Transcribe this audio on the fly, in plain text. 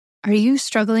Are you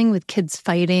struggling with kids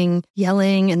fighting,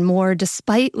 yelling, and more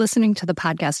despite listening to the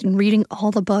podcast and reading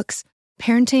all the books?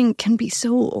 Parenting can be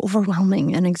so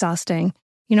overwhelming and exhausting.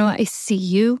 You know, I see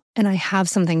you and I have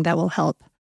something that will help.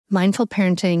 Mindful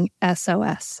Parenting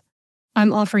SOS.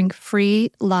 I'm offering free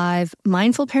live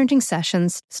mindful parenting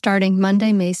sessions starting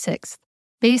Monday, May 6th.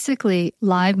 Basically,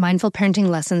 live mindful parenting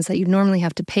lessons that you normally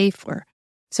have to pay for.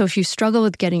 So if you struggle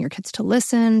with getting your kids to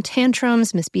listen,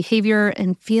 tantrums, misbehavior,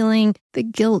 and feeling the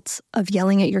guilt of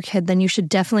yelling at your kid, then you should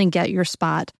definitely get your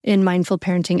spot in Mindful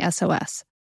Parenting SOS.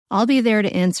 I'll be there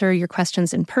to answer your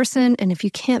questions in person, and if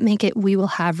you can't make it, we will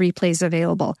have replays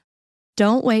available.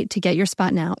 Don't wait to get your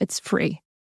spot now. It's free.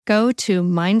 Go to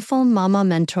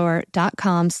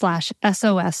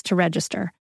mindfulmamamentor.com/SOS to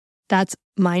register. That's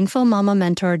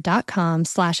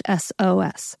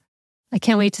mindfulmamamentor.com/SOS. I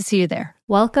can't wait to see you there.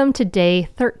 Welcome to day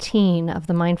 13 of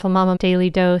the Mindful Mama Daily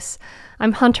Dose.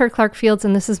 I'm Hunter Clark-Fields,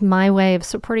 and this is my way of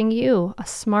supporting you, a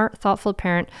smart, thoughtful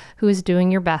parent who is doing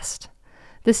your best.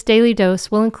 This daily dose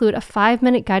will include a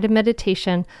 5-minute guided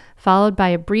meditation followed by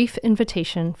a brief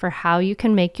invitation for how you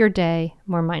can make your day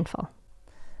more mindful.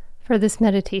 For this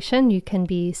meditation, you can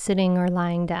be sitting or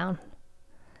lying down.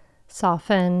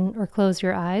 Soften or close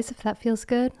your eyes if that feels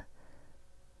good.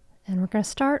 And we're going to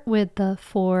start with the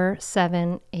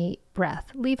 4-7-8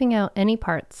 breath, leaving out any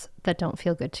parts that don't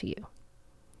feel good to you.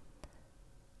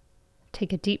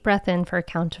 Take a deep breath in for a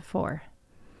count of 4.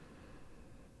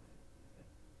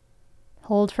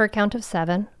 Hold for a count of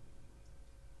 7.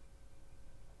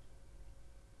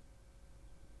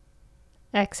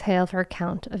 Exhale for a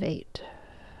count of 8.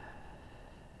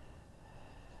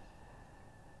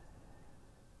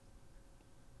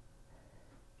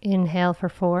 Inhale for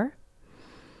 4.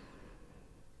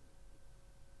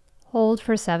 Hold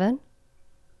for 7.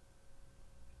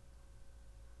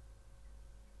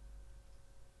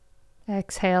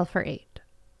 Exhale for 8.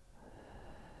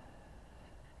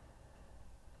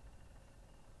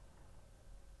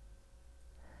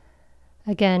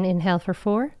 Again, inhale for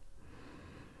 4.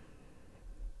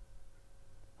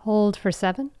 Hold for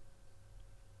 7.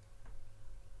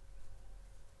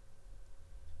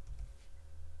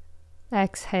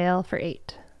 Exhale for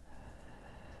 8.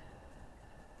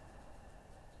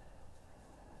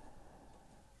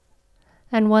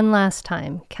 And one last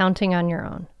time, counting on your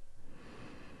own.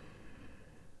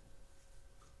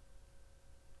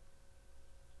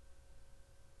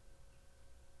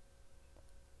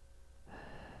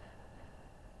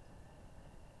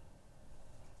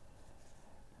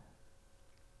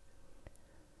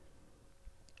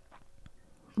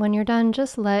 When you're done,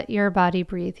 just let your body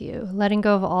breathe you, letting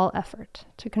go of all effort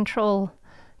to control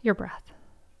your breath.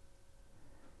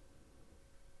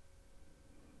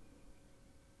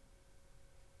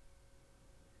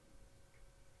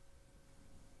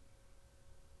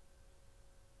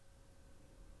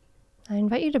 I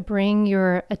invite you to bring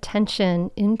your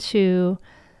attention into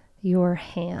your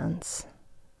hands,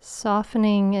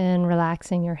 softening and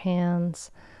relaxing your hands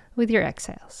with your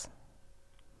exhales.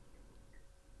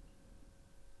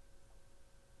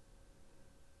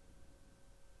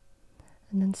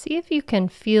 And then see if you can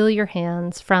feel your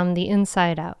hands from the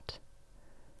inside out.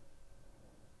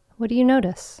 What do you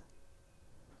notice?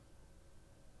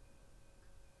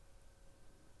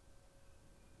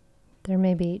 There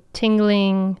may be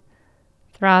tingling,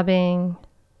 throbbing,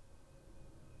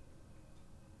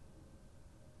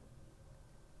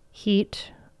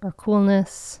 heat or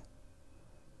coolness,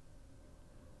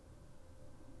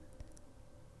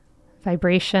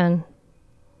 vibration.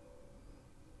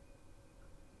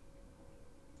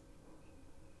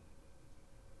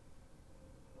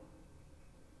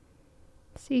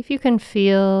 See if you can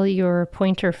feel your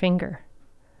pointer finger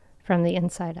from the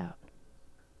inside out.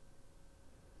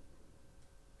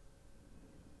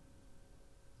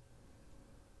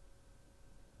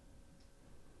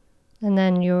 And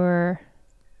then your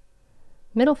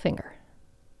middle finger.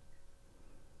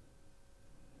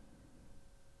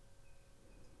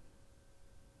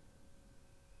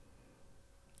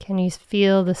 Can you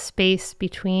feel the space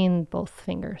between both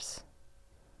fingers?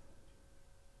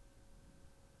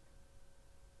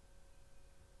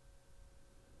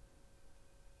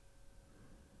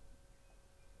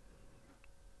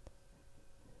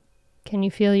 Can you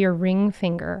feel your ring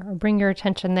finger, or bring your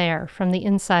attention there from the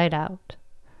inside out?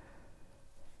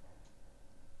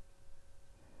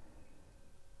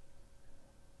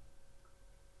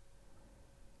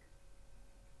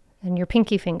 And your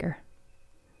pinky finger.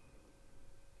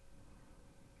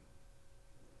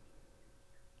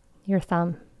 Your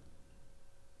thumb.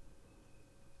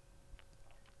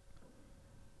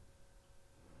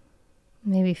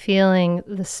 Maybe feeling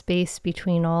the space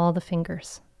between all the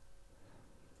fingers.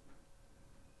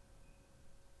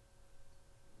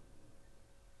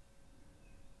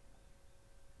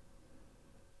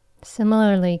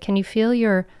 Similarly, can you feel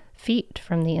your feet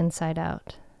from the inside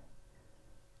out?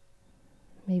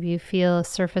 Maybe you feel a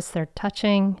surface they're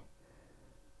touching,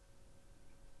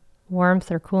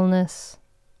 warmth or coolness.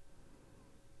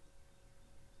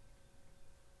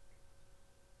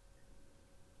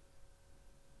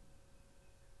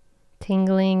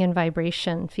 Tingling and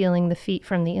vibration, feeling the feet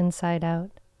from the inside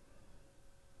out.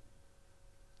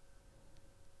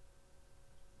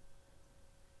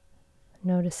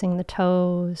 Noticing the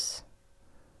toes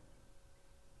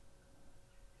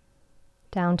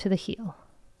down to the heel.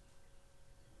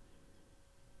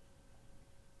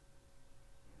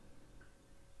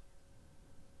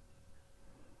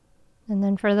 And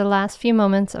then for the last few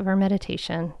moments of our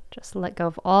meditation, just let go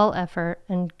of all effort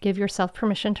and give yourself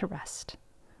permission to rest.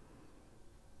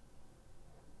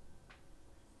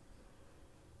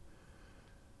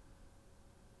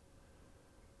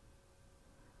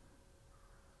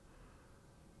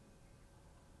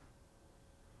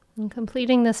 And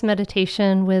completing this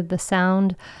meditation with the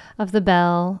sound of the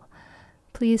bell,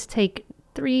 please take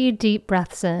 3 deep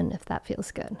breaths in if that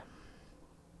feels good.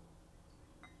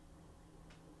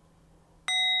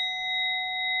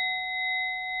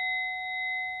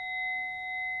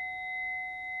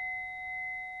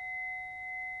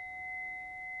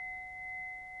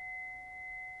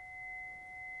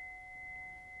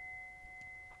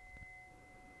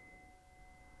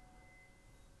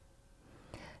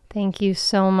 Thank you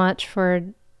so much for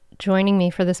joining me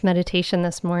for this meditation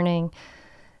this morning.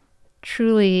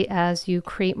 Truly, as you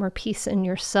create more peace in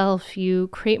yourself, you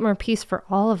create more peace for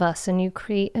all of us, and you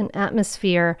create an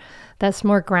atmosphere that's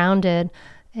more grounded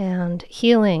and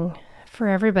healing for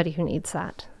everybody who needs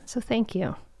that. So thank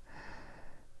you.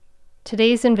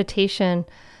 Today's invitation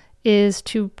is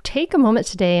to take a moment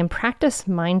today and practice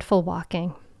mindful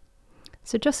walking.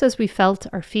 So just as we felt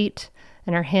our feet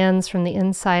and our hands from the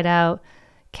inside out,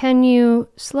 can you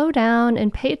slow down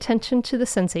and pay attention to the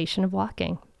sensation of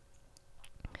walking?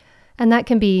 And that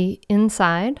can be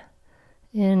inside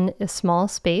in a small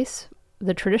space.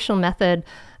 The traditional method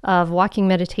of walking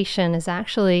meditation is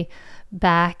actually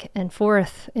back and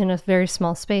forth in a very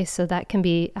small space, so that can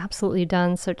be absolutely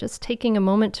done. So just taking a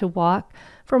moment to walk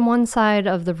from one side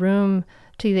of the room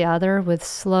to the other with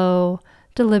slow,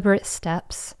 deliberate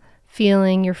steps,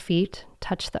 feeling your feet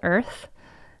touch the earth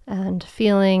and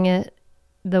feeling it.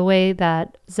 The way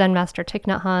that Zen Master Thich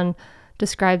Nhat Hanh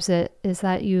describes it is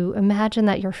that you imagine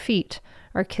that your feet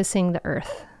are kissing the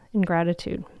earth in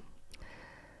gratitude.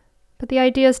 But the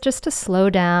idea is just to slow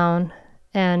down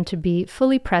and to be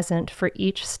fully present for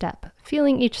each step,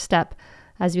 feeling each step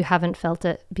as you haven't felt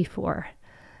it before.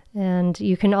 And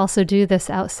you can also do this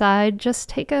outside. Just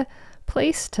take a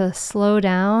place to slow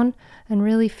down and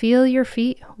really feel your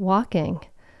feet walking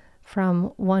from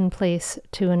one place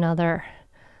to another.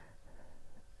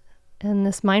 And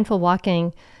this mindful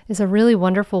walking is a really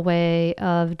wonderful way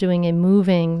of doing a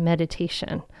moving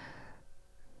meditation.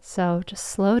 So just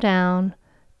slow down,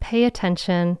 pay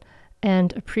attention,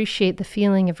 and appreciate the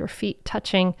feeling of your feet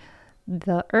touching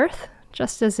the earth,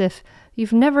 just as if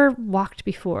you've never walked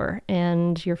before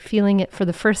and you're feeling it for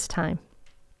the first time.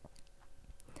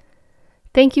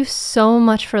 Thank you so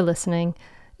much for listening.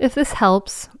 If this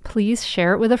helps, please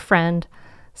share it with a friend.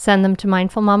 Send them to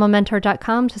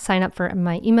mindfulmamamentor.com to sign up for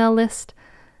my email list.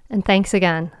 And thanks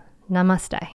again.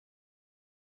 Namaste.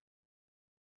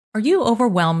 Are you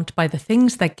overwhelmed by the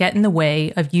things that get in the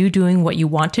way of you doing what you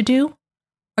want to do?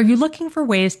 Are you looking for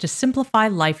ways to simplify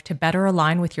life to better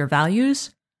align with your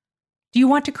values? Do you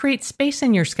want to create space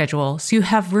in your schedule so you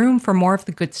have room for more of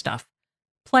the good stuff?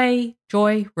 Play,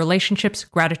 joy, relationships,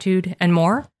 gratitude, and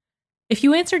more? If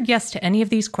you answered yes to any of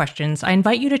these questions, I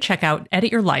invite you to check out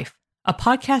Edit Your Life, a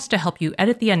podcast to help you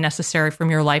edit the unnecessary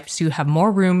from your life so you have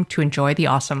more room to enjoy the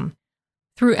awesome.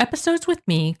 Through episodes with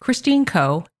me, Christine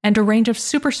Koh, and a range of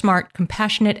super smart,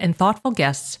 compassionate, and thoughtful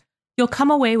guests, you'll come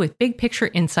away with big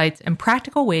picture insights and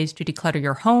practical ways to declutter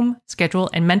your home, schedule,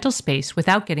 and mental space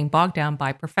without getting bogged down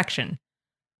by perfection.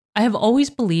 I have always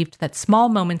believed that small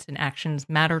moments and actions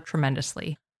matter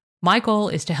tremendously. My goal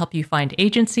is to help you find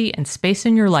agency and space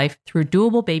in your life through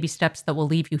doable baby steps that will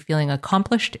leave you feeling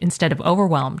accomplished instead of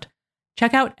overwhelmed.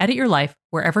 Check out Edit Your Life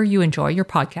wherever you enjoy your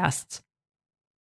podcasts.